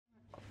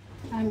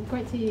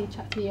Great to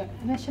chat to you.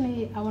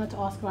 Initially, I wanted to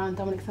ask around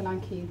Dominic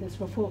Solanke. There's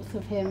reports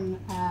of him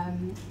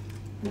in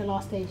the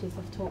last stages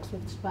of talks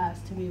with Spurs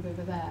to move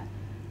over there.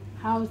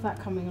 How is that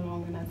coming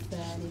along, and is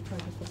there any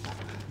progress with that?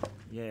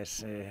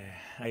 Yes,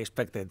 I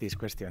expected this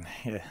question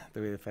to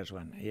be the first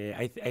one.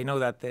 I know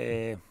that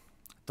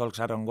talks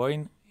are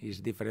ongoing. It's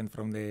different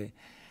from the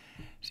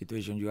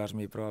situation you asked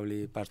me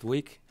probably past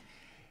week,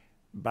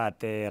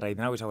 but right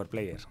now it's our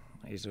player.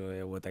 Is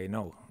what I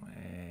know.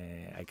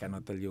 I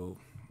cannot tell you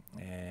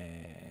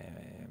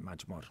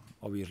much more.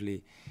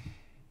 Obviously,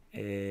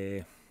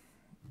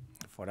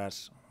 for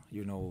us,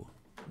 you know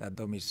that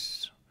Dom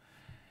is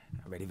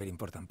a very, very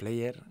important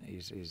player.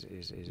 Is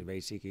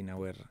basic in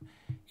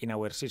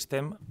our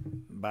system,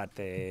 but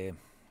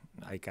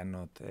I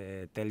cannot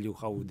tell you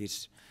how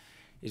this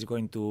is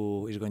going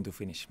to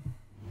finish.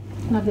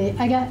 Lovely.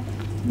 I get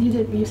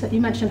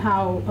you mentioned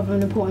how of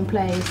an important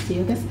player is to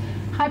you. I guess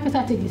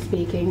hypothetically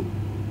speaking,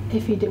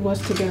 if he was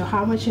to go,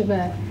 how much of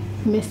a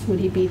miss would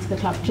he be to the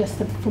club just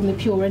from the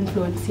pure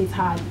influence he's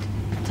had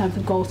in terms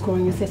of goal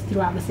scoring assists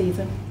throughout the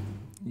season?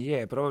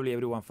 Yeah, probably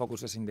everyone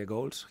focuses in the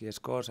goals he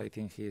scores. I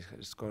think he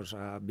scores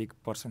a big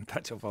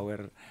percentage of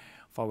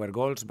our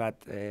goals, but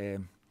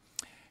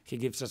he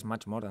gives us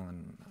much more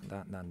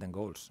than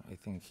goals. I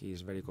think he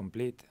is very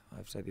complete.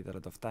 I've said it a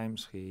lot of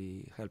times.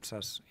 He helps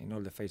us in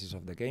all the phases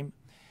of the game.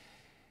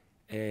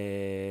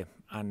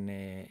 And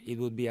it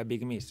would be a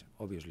big miss,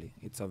 obviously.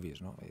 It's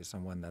obvious, no? He's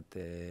someone that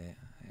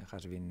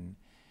has been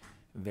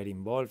very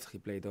involved. He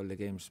played all the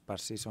games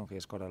past season. He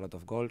scored a lot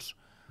of goals.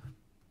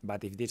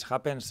 But if this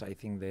happens, I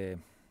think the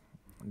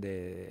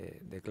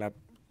club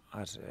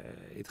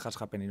it has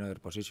happened in other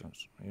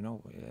positions. You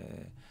know,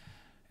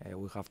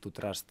 we have to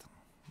trust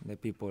the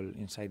people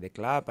inside the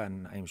club,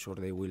 and I'm sure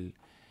they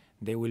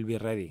will be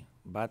ready.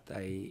 But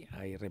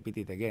I repeat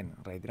it again.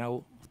 Right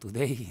now,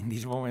 today, in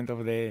this moment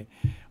of the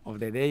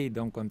day,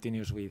 Dom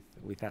continues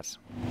with us.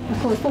 Of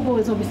course, football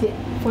is obviously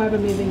forever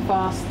moving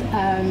fast.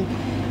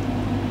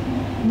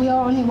 We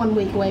are only 1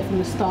 week away from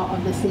the start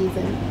of the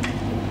season.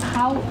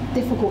 How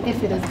difficult,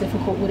 if it is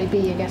difficult, would it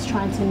be, I guess,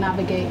 trying to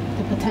navigate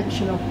the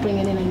potential of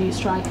bringing in a new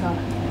striker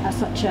at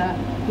such a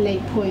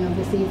late point of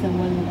the season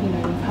when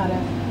you've had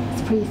a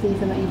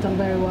pre-season that you've done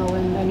very well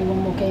and only one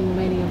more game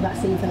remaining of that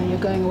season, and you're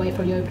going away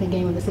for the opening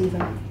game of the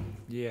season?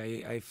 Yeah,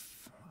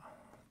 I've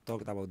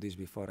talked about this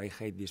before. I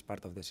hate this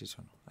part of the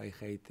season. I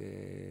hate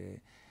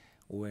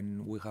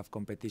when we have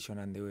competition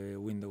and the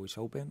window is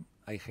open.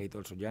 I hate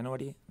also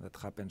January. That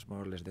happens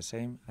more or less the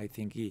same. I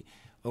think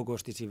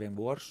August is even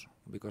worse,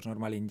 because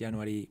normally in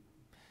January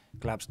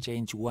clubs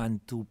change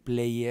 1-2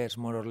 players,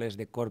 more or less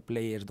the core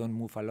players don't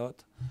move a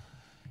lot.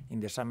 In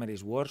the summer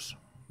is worse,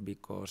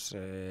 because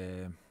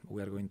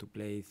we are going to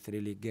play 3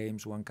 league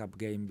games, 1 cup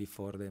game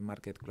before the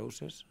market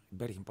closes.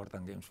 Very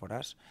important games for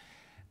us.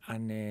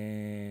 And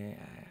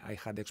I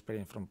had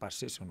experience from past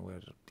season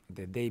where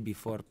the day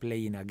before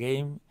playing a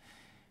game,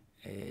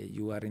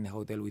 you are in a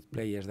hotel with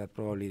players that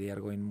probably they are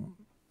going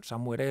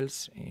somewhere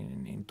else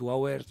in 2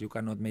 hours. You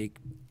cannot make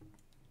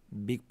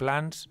big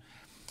plans,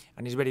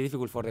 and it's very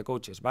difficult for the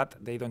coaches, but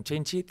they don't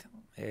change it.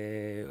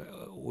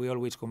 We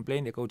always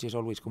complain, the coaches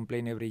always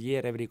complain every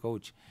year. Every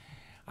coach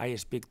I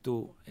speak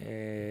to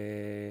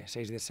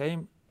says the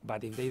same,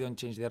 but if they don't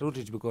change the rules,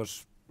 it's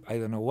because I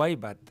don't know why,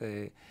 but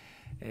they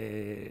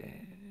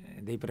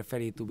prefer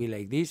it to be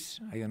like this.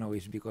 I don't know if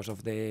it's because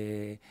of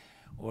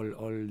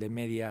all the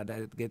media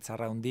that gets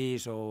around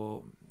this,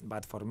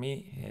 but for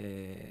me,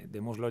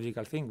 the most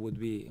logical thing would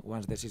be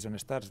once the season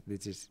starts,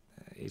 this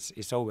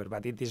is over.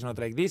 But it is not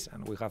like this,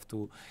 and we have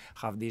to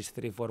have these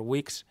 3-4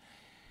 weeks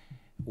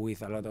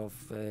with a lot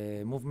of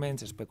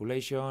movements,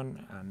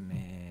 speculation, and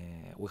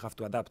we have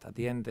to adapt. At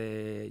the end,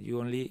 you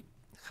only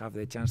have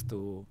the chance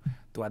to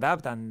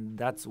adapt, and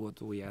that's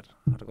what we are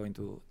going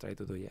to try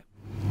to do. Yeah.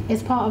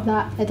 Is part of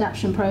that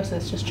adaptation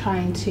process just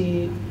trying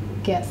to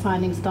get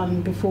signings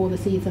done before the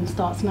season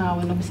starts now?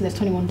 And obviously there's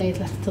 21 days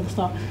left until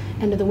the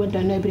end of the window.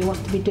 Nobody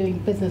wants to be doing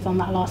business on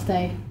that last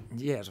day.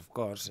 Yes, of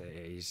course.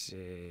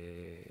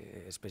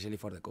 Especially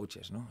for the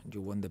coaches, no?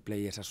 You want the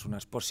players as soon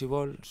as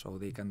possible, so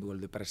they can do all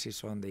the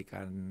pre-season, they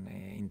can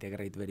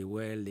integrate very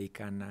well, they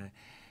can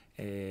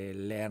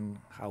learn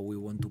how we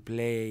want to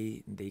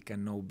play, they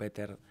can know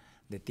better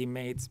the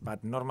teammates,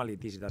 but normally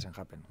this doesn't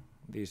happen.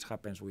 This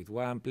happens with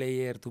 1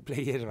 player, 2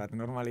 players, but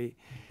normally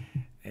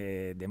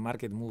the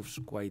market moves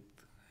quite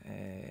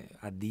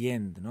at the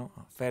end, no?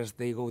 First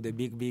they go the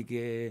big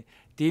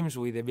teams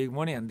with the big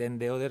money, and then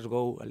the others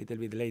go a little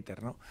bit later,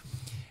 no?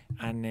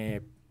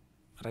 And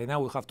right now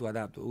we have to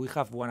adapt. We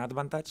have one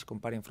advantage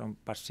comparing from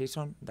past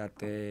season,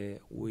 that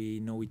we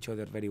know each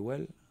other very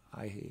well.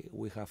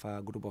 We have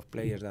a group of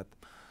players that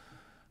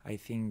I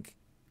think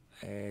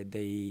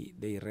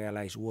they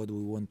realize what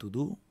we want to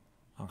do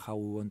and how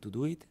we want to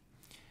do it,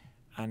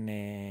 and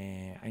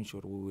I'm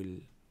sure we will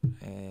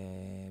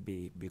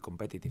be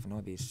competitive,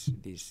 no?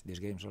 These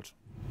games also.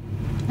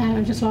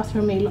 Just last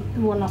from me,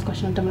 one last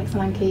question on Dominic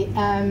Solanke.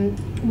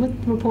 With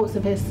reports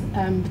of his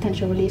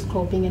potential release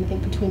clause being anything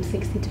between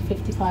 60 to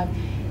 55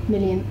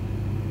 million,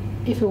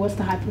 if it was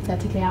to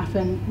hypothetically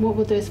happen, what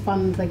would those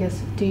funds, I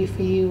guess, do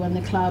for you and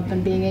the club,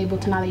 and being able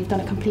to, now that you've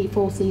done a complete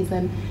full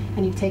season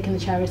and you've taken the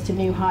Cherries to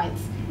new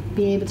heights,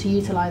 being able to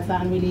utilise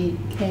that and really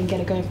get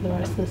it going for the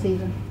rest of the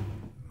season?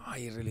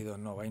 I really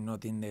don't know. I'm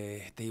not in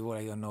the table.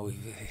 I don't know if,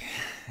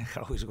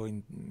 how it's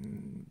going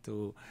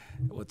to,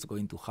 what's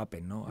going to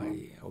happen. No,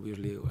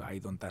 obviously I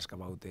don't ask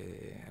about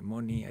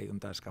money. I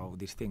don't ask about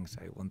these things.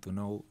 I want to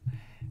know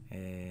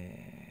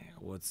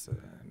what's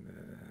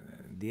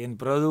the end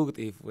product.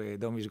 If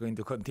Dom is going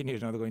to continue,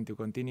 is not going to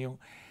continue.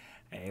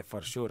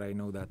 For sure, I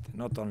know that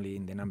not only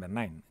in the number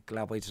 9,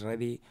 club is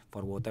ready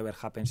for whatever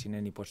happens in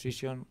any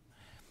position.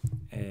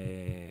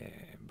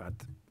 But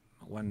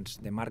once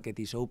the market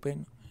is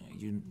open,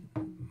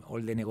 all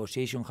the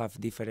negotiations have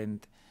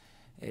different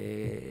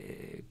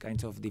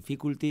kinds of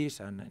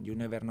difficulties, and you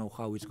never know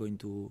how it's going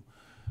to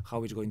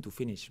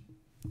finish.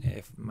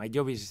 My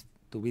job is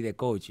to be the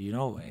coach,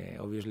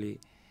 obviously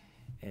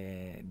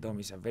Dom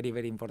is a very,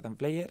 very important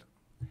player,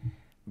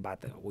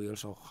 but we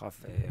also have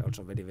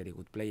also very, very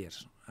good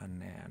players,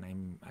 and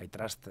I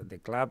trust the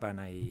club,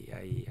 and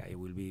I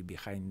will be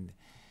behind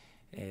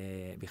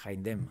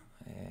them,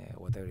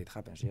 whatever it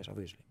happens. Yes,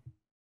 obviously.